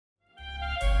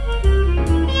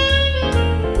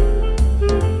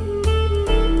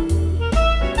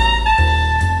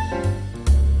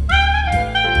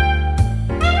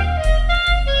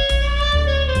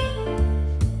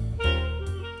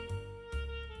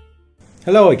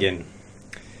Hello again.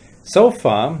 So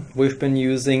far we've been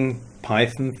using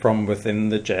Python from within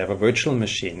the Java virtual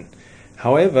machine.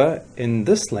 However, in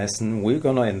this lesson we're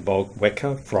going to invoke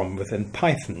Weka from within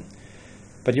Python.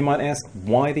 But you might ask,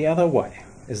 why the other way?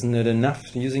 Isn't it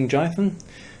enough using Python?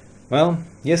 Well,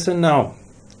 yes and no.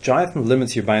 Python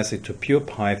limits you basically to pure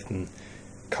Python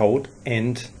code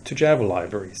and to Java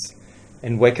libraries.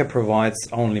 And Weka provides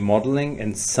only modeling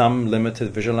and some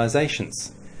limited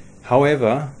visualizations.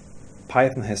 However,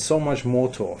 Python has so much more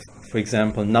to offer. For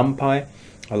example, NumPy,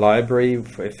 a library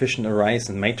for efficient arrays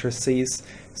and matrices,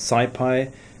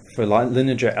 SciPy for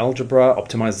linear algebra,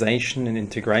 optimization and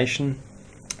integration.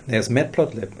 There's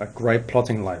Matplotlib, a great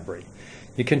plotting library.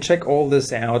 You can check all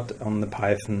this out on the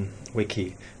Python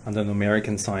wiki under numeric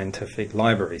and scientific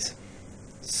libraries.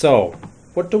 So,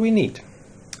 what do we need?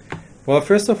 Well,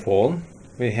 first of all,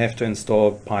 we have to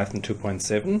install Python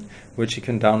 2.7, which you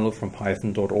can download from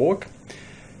python.org.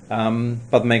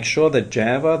 But make sure that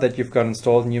Java that you've got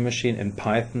installed in your machine and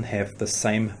Python have the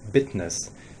same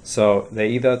bitness. So they're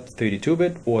either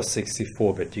 32-bit or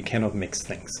 64-bit. You cannot mix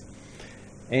things.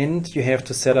 And you have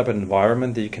to set up an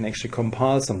environment that you can actually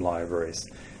compile some libraries.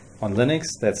 On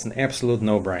Linux, that's an absolute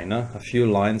no-brainer. A few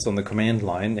lines on the command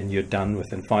line and you're done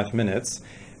within 5 minutes.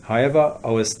 However,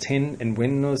 OS X and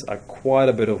Windows are quite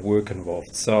a bit of work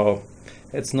involved. So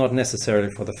it's not necessarily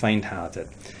for the faint-hearted.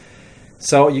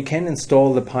 So you can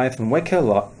install the Python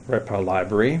Weka wrapper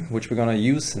library, which we're going to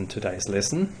use in today's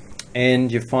lesson.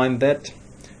 And you find that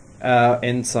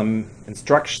and some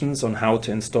instructions on how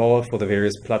to install for the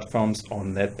various platforms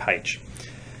on that page.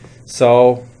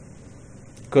 So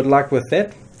good luck with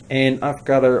that. And I've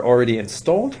got it already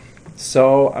installed.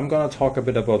 So I'm going to talk a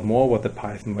bit about more what the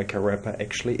Python Weka wrapper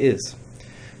actually is.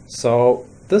 So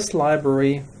this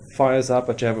library fires up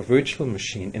a Java virtual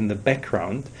machine in the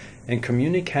background and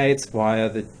communicates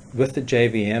with the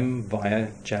JVM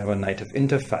via Java native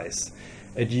interface.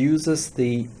 It uses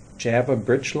the Java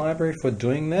bridge library for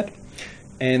doing that,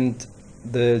 and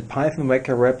the Python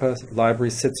Weka wrapper library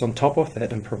sits on top of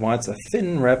that and provides a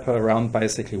thin wrapper around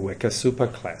basically Weka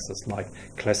superclasses like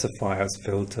classifiers,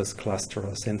 filters,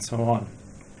 clusterers, and so on.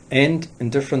 And in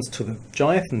difference to the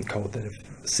Python code that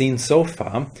I've seen so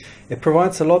far, it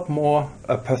provides a lot more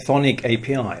a Pythonic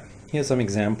API. Here are some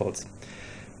examples.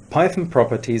 Python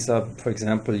properties are, for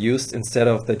example, used instead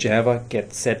of the Java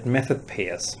get-set method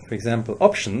pairs. For example,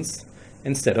 options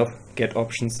instead of get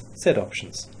options, set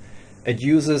options. It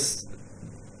uses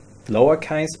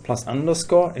lowercase plus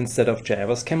underscore instead of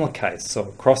Java's camel case.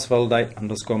 So cross-validate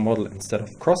underscore model instead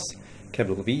of cross,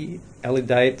 capital V,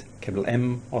 validate, capital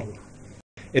M model.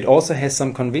 It also has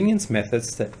some convenience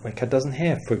methods that Weka doesn't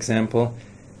have. For example,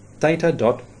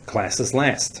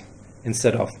 data.classes_last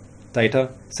instead of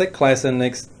data set class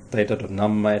index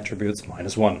data.number attributes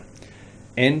 -1.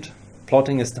 And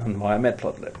plotting is done via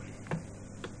Matplotlib.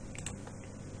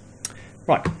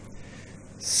 Right.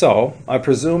 So I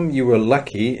presume you were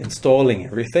lucky installing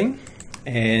everything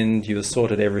and you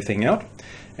sorted everything out.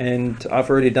 And I've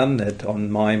already done that on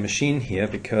my machine here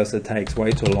because it takes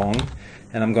way too long.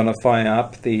 And I'm going to fire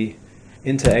up the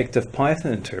interactive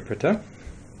Python interpreter.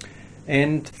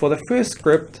 And for the first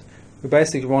script, we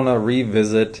basically want to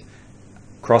revisit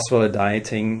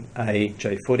cross-validating a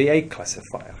J48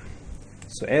 classifier.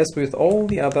 So as with all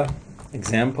the other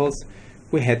examples,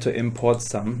 we had to import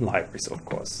some libraries, of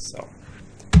course. So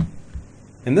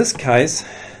in this case,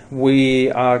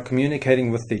 we are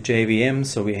communicating with the JVM,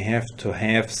 so we have to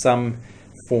have some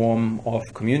form of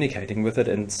communicating with it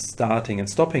and starting and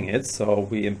stopping it. So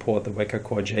we import the Weka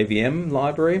core JVM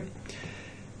library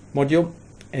module,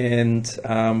 and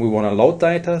we want to load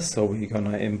data, so we're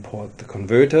going to import the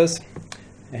converters,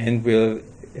 and we're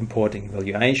importing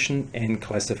evaluation and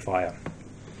classifier.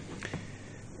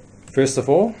 First of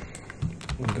all,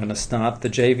 we're going to start the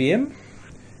JVM.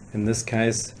 In this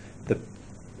case,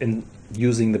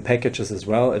 using the packages as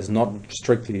well is not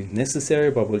strictly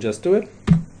necessary, but we'll just do it.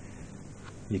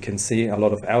 You can see a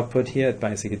lot of output here. It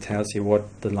basically tells you what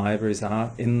the libraries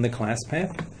are in the class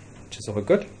path, which is all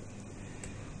good.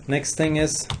 Next thing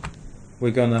is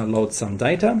we're going to load some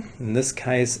data. In this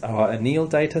case, our anneal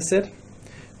data set.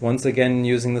 Once again,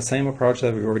 using the same approach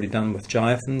that we've already done with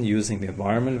Python, using the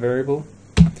environment variable.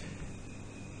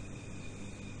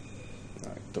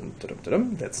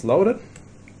 That's loaded.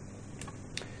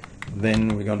 Then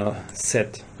we're going to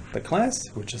set the class,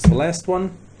 which is the last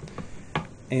one.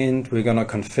 And we're going to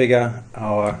configure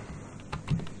our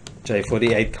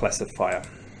J48 classifier.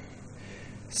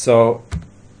 So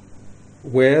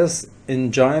whereas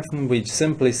in Python we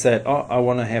simply said, oh, I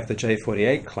want to have the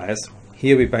J48 class,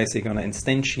 here we're basically going to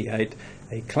instantiate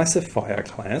a classifier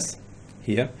class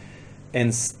here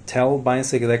and tell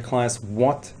basically that class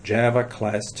what Java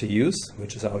class to use,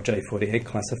 which is our J48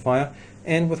 classifier,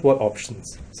 and with what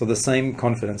options. So the same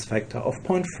confidence factor of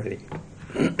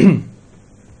 0.3.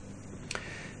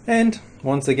 And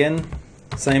once again,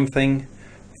 same thing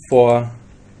for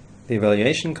the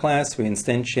evaluation class. We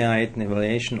instantiate an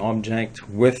evaluation object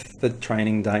with the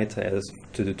training data as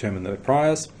to determine the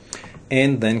priors,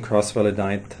 and then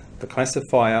cross-validate the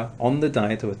classifier on the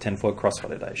data with tenfold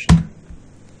cross-validation.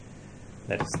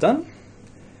 That is done.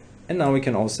 And now we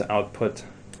can also output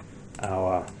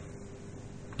our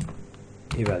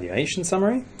evaluation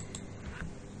summary.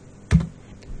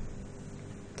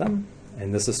 Done.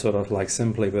 And this is sort of like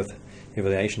simply with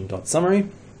evaluation.summary,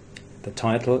 the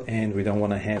title, and we don't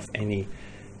want to have any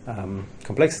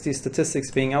complexity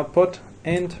statistics being output.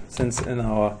 And since in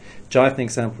our Jython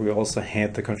example we also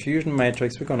had the confusion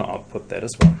matrix, we're going to output that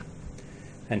as well.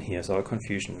 And here's our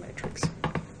confusion matrix.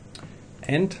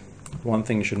 And one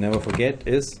thing you should never forget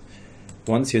is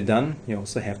once you're done, you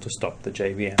also have to stop the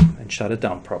JVM and shut it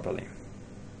down properly.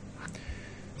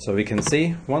 So we can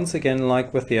see, once again,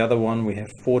 like with the other one, we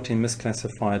have 14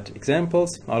 misclassified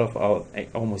examples out of our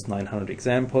almost 900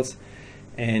 examples,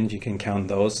 and you can count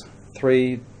those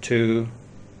 3, 2,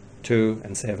 2,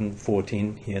 and 7,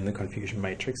 14 here in the confusion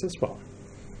matrix as well.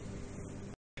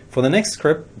 For the next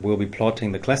script, we'll be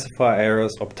plotting the classifier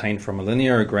errors obtained from a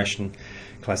linear regression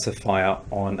classifier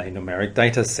on a numeric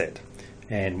data set.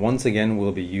 And once again,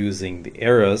 we'll be using the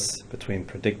errors between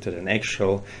predicted and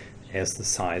actual as the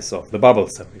size of the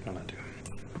bubbles that we're going to do.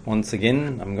 Once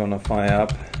again, I'm going to fire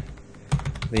up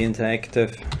the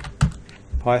interactive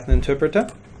Python interpreter.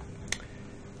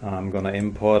 I'm going to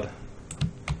import,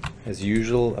 as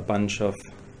usual, a bunch of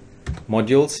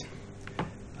modules.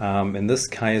 In this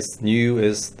case, new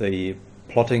is the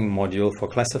plotting module for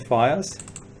classifiers.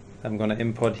 I'm going to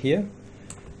import here.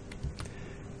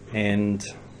 And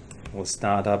we'll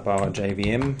start up our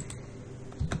JVM.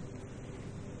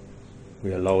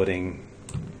 We are loading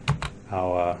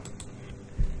our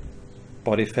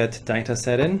body fat data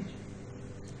set in,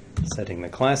 setting the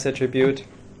class attribute.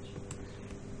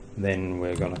 Then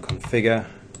we're going to configure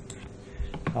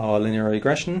our linear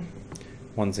regression,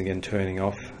 once again turning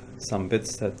off some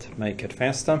bits that make it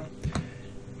faster.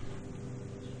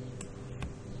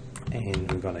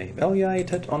 And we're going to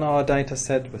evaluate it on our data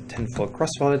set with tenfold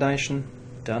cross-validation.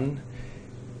 Done.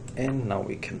 And now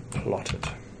we can plot it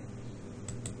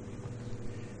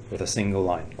with a single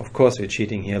line. Of course, we're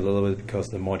cheating here a little bit because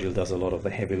the module does a lot of the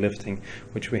heavy lifting,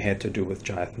 which we had to do with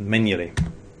Jython manually.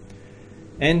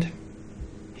 And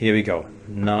here we go.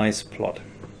 Nice plot.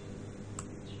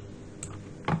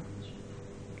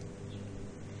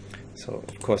 So,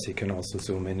 of course, you can also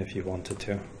zoom in if you wanted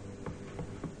to.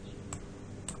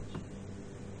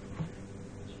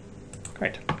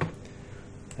 Great.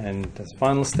 And as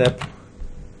final step,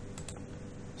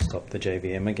 stop the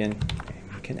JVM again,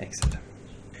 and we can exit.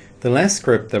 The last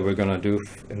script that we're going to do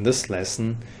in this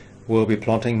lesson will be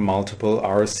plotting multiple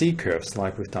RSC curves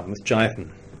like we've done with Jython.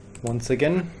 Once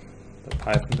again, the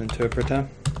Python interpreter.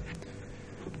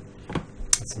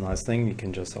 That's a nice thing, you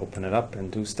can just open it up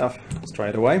and do stuff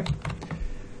straight away.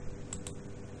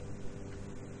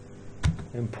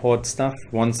 Import stuff.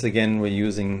 Once again, we're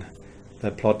using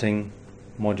the plotting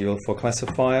module for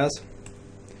classifiers.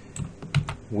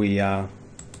 We are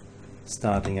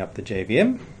starting up the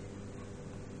JVM.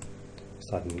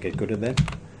 Starting to get good at that.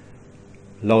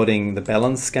 Loading the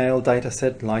balance scale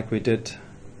dataset like we did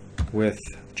with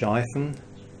Jython,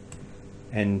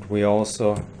 and we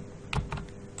also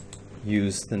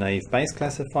use the naive Bayes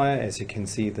classifier. As you can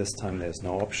see, this time there's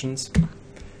no options.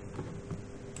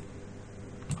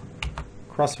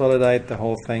 Cross-validate the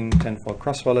whole thing, tenfold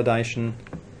cross-validation,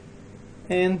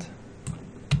 and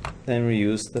then we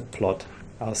use the plot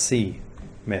RC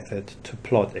method to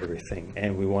plot everything,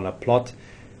 and we want to plot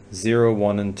 0,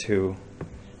 1, and 2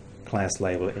 class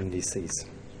label indices.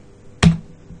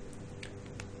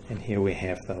 And here we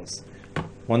have those.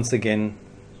 Once again,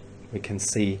 we can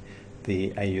see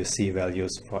the AUC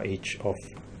values for each of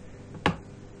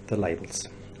the labels,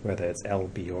 whether it's L,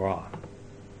 B, or R.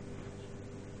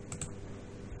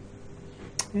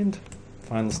 And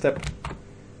final step,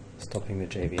 stopping the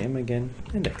JVM again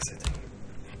and exiting.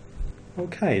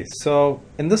 Okay, so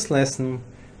in this lesson,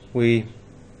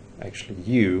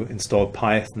 you installed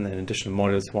Python and additional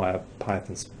modules via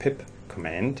Python's pip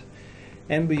command,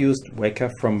 and we used Weka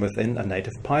from within a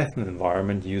native Python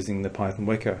environment using the Python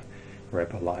Weka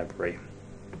wrapper library.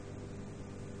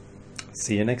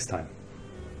 See you next time.